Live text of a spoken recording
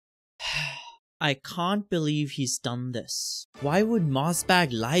I can't believe he's done this. Why would mossbag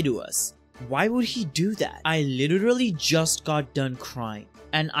lie to us? Why would he do that? I literally just got done crying,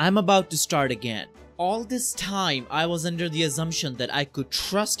 and I'm about to start again. All this time, I was under the assumption that I could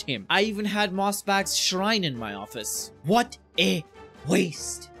trust him. I even had mossbag's shrine in my office. What a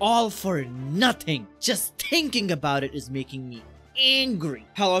waste. All for nothing. Just thinking about it is making me angry.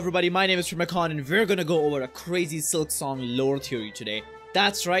 Hello everybody, my name is Primacon and we're gonna go over a crazy Silksong lore theory today.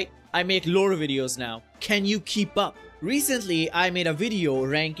 That's right, I make lore videos now. Can you keep up? Recently, I made a video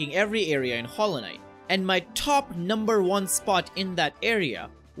ranking every area in Hollow Knight, and my top #1 spot in that area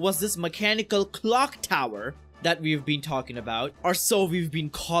was this mechanical clock tower that we've been talking about, or so we've been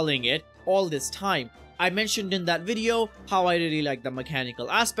calling it all this time. I mentioned in that video how I really like the mechanical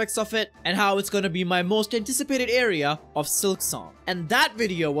aspects of it and how it's gonna be my most anticipated area of Silksong. And that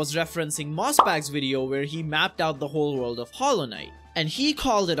video was referencing mossbag's video where he mapped out the whole world of Hollow Knight. And he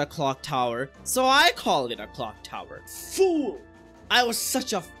called it a clock tower, so I called it a clock tower. Fool! I was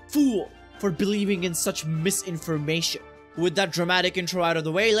such a fool for believing in such misinformation. With that dramatic intro out of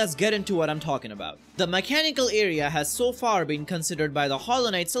the way, let's get into what I'm talking about. The mechanical area has so far been considered by the Hollow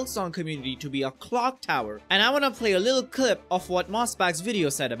Knight Silksong community to be a clock tower, and I want to play a little clip of what mossbag's video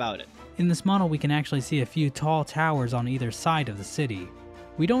said about it. In this model, we can actually see a few tall towers on either side of the city.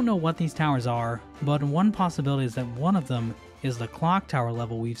 We don't know what these towers are, but one possibility is that one of them is the clock tower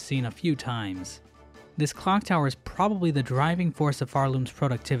level we've seen a few times. This clock tower is probably the driving force of Farloom's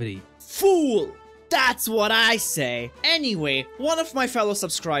productivity. Fool! That's what I say! Anyway, one of my fellow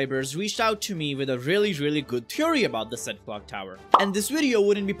subscribers reached out to me with a really good theory about the said clock tower. And this video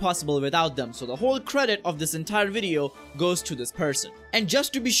wouldn't be possible without them, so the whole credit of this entire video goes to this person. And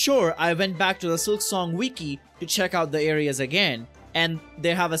just to be sure, I went back to the Silksong wiki to check out the areas again. And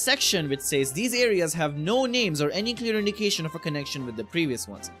they have a section which says these areas have no names or any clear indication of a connection with the previous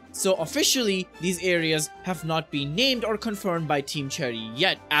ones. So officially, these areas have not been named or confirmed by Team Cherry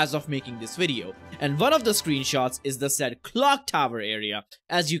yet as of making this video. And one of the screenshots is the said clock tower area,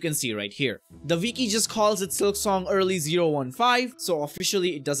 as you can see right here. The wiki just calls it Silksong Early 015, so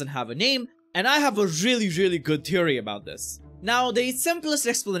officially it doesn't have a name, and I have a really good theory about this. Now, the simplest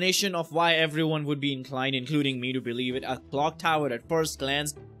explanation of why everyone would be inclined, including me, to believe it a clock tower at first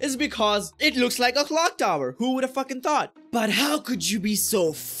glance is because it looks like a clock tower. Who would have fucking thought? But how could you be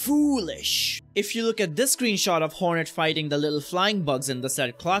so foolish? If you look at this screenshot of Hornet fighting the little flying bugs in the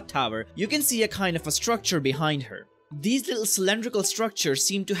said clock tower, you can see a kind of a structure behind her. These little cylindrical structures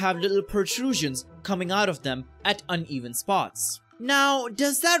seem to have little protrusions coming out of them at uneven spots. Now,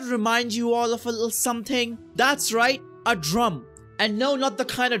 does that remind you all of a little something? That's right. A drum. And no, not the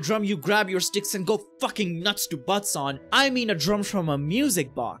kind of drum you grab your sticks and go fucking nuts to butts on. I mean a drum from a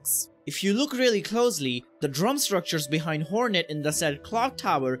music box. If you look really closely, the drum structures behind Hornet in the said clock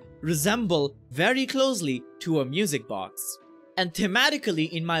tower resemble very closely to a music box. And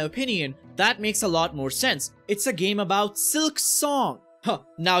thematically, in my opinion, that makes a lot more sense. It's a game about Silksong. Huh,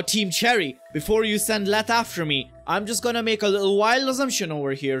 now Team Cherry, before you send Leth after me, I'm just gonna make a little wild assumption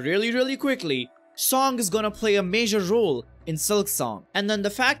over here really quickly. Song is gonna play a major role in Silksong, and then the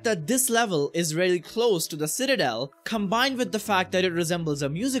fact that this level is really close to the Citadel, combined with the fact that it resembles a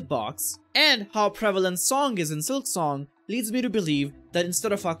music box, and how prevalent Song is in Silksong, leads me to believe that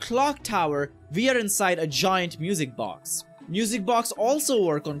instead of a clock tower, we are inside a giant music box. Music box also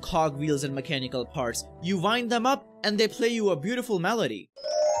work on cog wheels and mechanical parts. You wind them up and they play you a beautiful melody.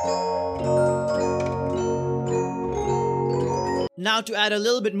 Now, to add a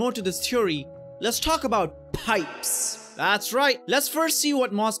little bit more to this theory, let's talk about pipes. That's right. Let's first see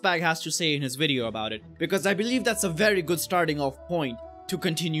what mossbag has to say in his video about it, because I believe that's a very good starting off point to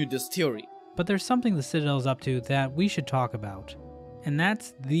continue this theory. But there's something the Citadel's up to that we should talk about, and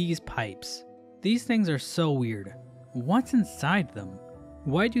that's these pipes. These things are so weird. What's inside them?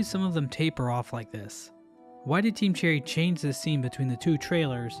 Why do some of them taper off like this? Why did Team Cherry change this scene between the two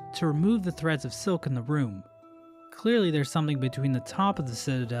trailers to remove the threads of silk in the room? Clearly there's something between the top of the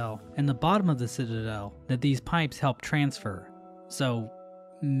Citadel and the bottom of the Citadel that these pipes help transfer. So,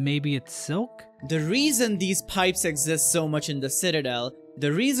 maybe it's silk? The reason these pipes exist so much in the Citadel,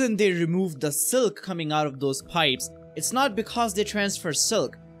 the reason they removed the silk coming out of those pipes, it's not because they transfer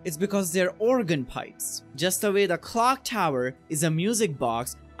silk, it's because they're organ pipes. Just the way the clock tower is a music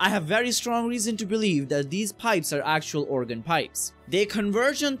box, I have very strong reason to believe that these pipes are actual organ pipes. They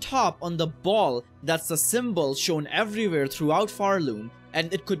converge on top on the ball that's the symbol shown everywhere throughout Farloom,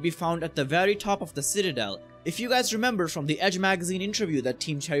 and it could be found at the very top of the Citadel. If you guys remember from the Edge magazine interview that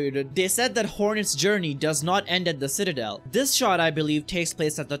Team Cherry did, they said that Hornet's journey does not end at the Citadel. This shot, I believe, takes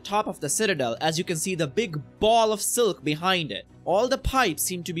place at the top of the Citadel, as you can see the big ball of silk behind it. All the pipes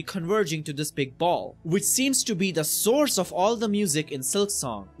seem to be converging to this big ball, which seems to be the source of all the music in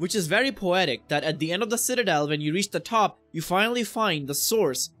Silksong, which is very poetic that at the end of the Citadel, when you reach the top, you finally find the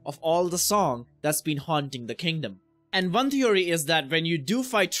source of all the song that's been haunting the kingdom. And one theory is that when you do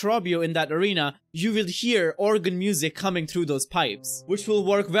fight Trobio in that arena, you will hear organ music coming through those pipes, which will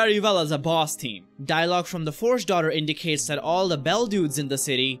work very well as a boss theme. Dialogue from the Forge Daughter indicates that all the bell dudes in the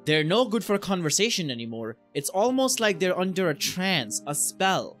city, they're no good for conversation anymore. It's almost like they're under a trance, a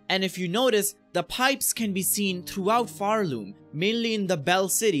spell. And if you notice, the pipes can be seen throughout Farloom, mainly in the Bell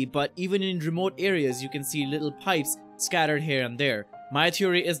City, but even in remote areas you can see little pipes scattered here and there. My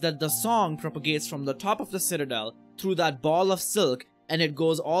theory is that the song propagates from the top of the Citadel through that ball of silk, and it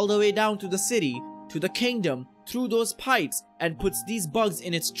goes all the way down to the city, to the kingdom, through those pipes, and puts these bugs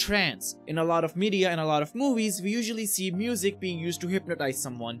in its trance. In a lot of media and a lot of movies, we usually see music being used to hypnotize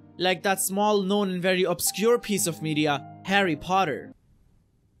someone, like that small known and very obscure piece of media, Harry Potter.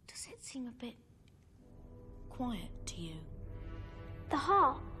 Does it seem a bit quiet to you? The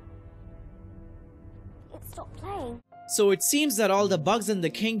harp. It stopped playing. So it seems that all the bugs in the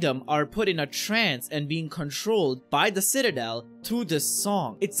kingdom are put in a trance and being controlled by the Citadel through this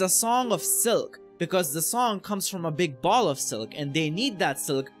song. It's a song of silk, because the song comes from a big ball of silk, and they need that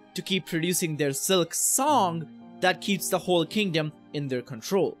silk to keep producing their silk song that keeps the whole kingdom in their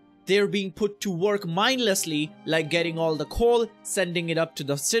control. They're being put to work mindlessly, like getting all the coal, sending it up to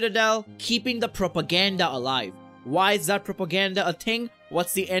the Citadel, keeping the propaganda alive. Why is that propaganda a thing?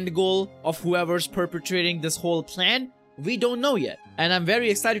 What's the end goal of whoever's perpetrating this whole plan? We don't know yet, and I'm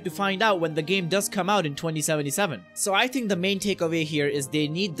very excited to find out when the game does come out in 2077. So I think the main takeaway here is they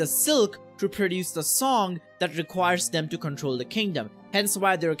need the silk to produce the song that requires them to control the kingdom, hence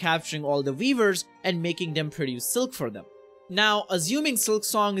why they're capturing all the weavers and making them produce silk for them. Now, assuming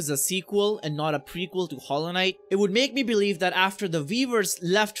Silksong is a sequel and not a prequel to Hollow Knight, it would make me believe that after the weavers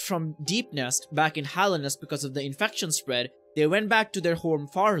left from Deep Nest back in Hallownest because of the infection spread, they went back to their home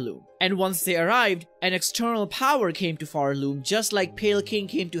Farloom. And once they arrived, an external power came to Farloom, just like Pale King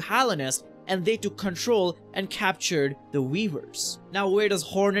came to Hallownest, and they took control and captured the weavers. Now, where does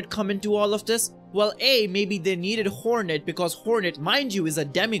Hornet come into all of this? Well, maybe they needed Hornet because Hornet, mind you, is a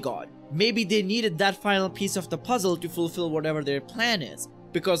demigod. Maybe they needed that final piece of the puzzle to fulfill whatever their plan is,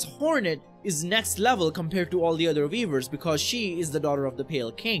 because Hornet is next level compared to all the other weavers because she is the daughter of the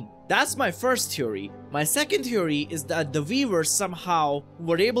Pale King. That's my first theory. My second theory is that the weavers somehow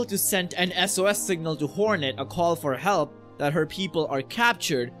were able to send an SOS signal to Hornet, a call for help, that her people are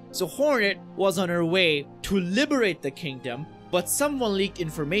captured, so Hornet was on her way to liberate the kingdom, but someone leaked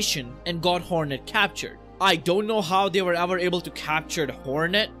information and got Hornet captured. I don't know how they were ever able to capture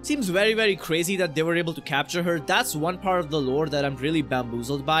Hornet. Seems very crazy that they were able to capture her. That's one part of the lore that I'm really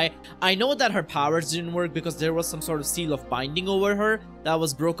bamboozled by. I know that her powers didn't work because there was some sort of seal of binding over her that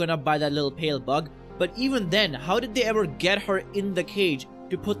was broken up by that little pale bug. But even then, how did they ever get her in the cage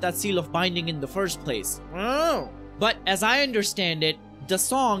to put that seal of binding in the first place? Oh. But as I understand it, the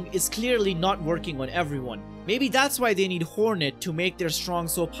song is clearly not working on everyone. Maybe that's why they need Hornet to make their song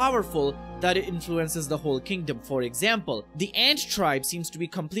so powerful that it influences the whole kingdom. For example, the Ant tribe seems to be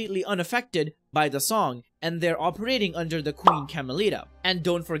completely unaffected by the song, and they're operating under the Queen Camelida. And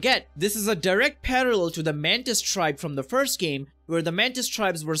don't forget, this is a direct parallel to the Mantis tribe from the first game, where the Mantis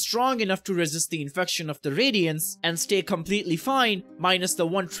tribes were strong enough to resist the infection of the Radiants and stay completely fine, minus the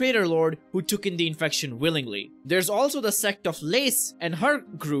one traitor lord who took in the infection willingly. There's also the sect of Lace and her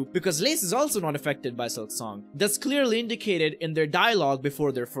group, because Lace is also not affected by Silksong. That's clearly indicated in their dialogue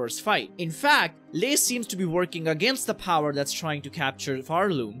before their first fight. In fact, Lace seems to be working against the power that's trying to capture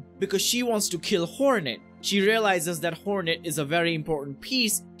Farloom, because she wants to kill Hornet. She realizes that Hornet is a very important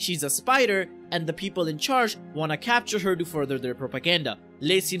piece, she's a spider, and the people in charge want to capture her to further their propaganda.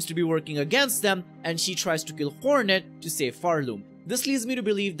 Lace seems to be working against them, and she tries to kill Hornet to save Farloom. This leads me to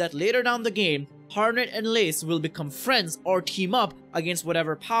believe that later down the game, Hornet and Lace will become friends or team up against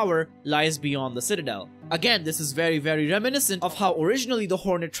whatever power lies beyond the Citadel. Again, this is very reminiscent of how originally the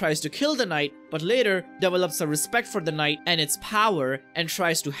Hornet tries to kill the Knight, but later develops a respect for the Knight and its power and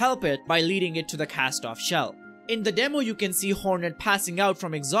tries to help it by leading it to the cast-off shell. In the demo, you can see Hornet passing out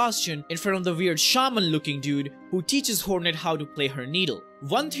from exhaustion in front of the weird shaman-looking dude who teaches Hornet how to play her needle.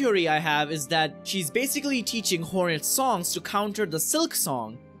 One theory I have is that she's basically teaching Hornet songs to counter the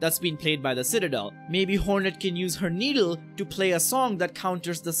Silksong that's been played by the Citadel. Maybe Hornet can use her needle to play a song that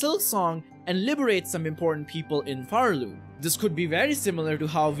counters the Silksong and liberate some important people in Farloom. This could be very similar to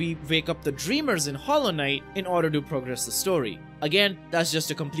how we wake up the Dreamers in Hollow Knight in order to progress the story. Again, that's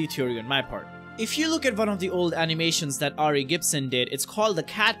just a complete theory on my part. If you look at one of the old animations that Ari Gibson did, it's called The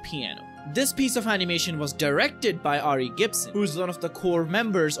Cat Piano. This piece of animation was directed by Ari Gibson, who is one of the core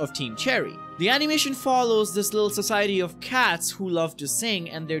members of Team Cherry. The animation follows this little society of cats who love to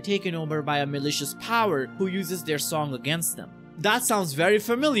sing, and they're taken over by a malicious power who uses their song against them. That sounds very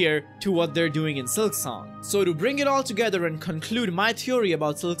familiar to what they're doing in Silksong. So to bring it all together and conclude my theory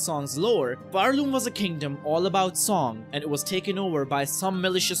about Silksong's lore, Farloom was a kingdom all about song, and it was taken over by some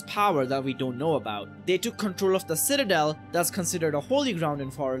malicious power that we don't know about. They took control of the citadel that's considered a holy ground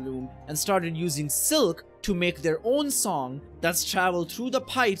in Farloom and started using silk to make their own song that's traveled through the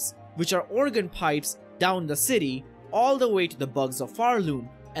pipes, which are organ pipes, down the city, all the way to the bugs of Farloom,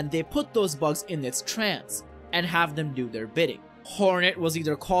 and they put those bugs in its trance and have them do their bidding. Hornet was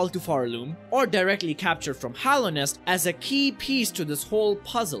either called to Farloom or directly captured from Hallownest as a key piece to this whole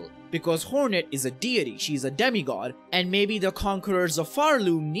puzzle, because Hornet is a deity, she's a demigod, and maybe the conquerors of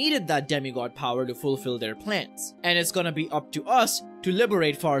Farloom needed that demigod power to fulfill their plans. And it's gonna be up to us to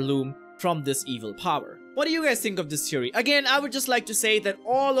liberate Farloom from this evil power. What do you guys think of this theory? Again, I would just like to say that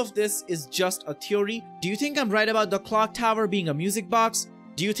all of this is just a theory. Do you think I'm right about the clock tower being a music box?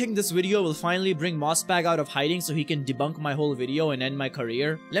 Do you think this video will finally bring mossbag out of hiding so he can debunk my whole video and end my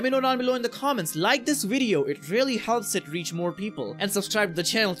career? Let me know down below in the comments. Like this video, it really helps it reach more people. And subscribe to the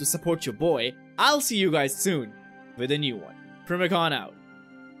channel to support your boy. I'll see you guys soon with a new one. Primacon out.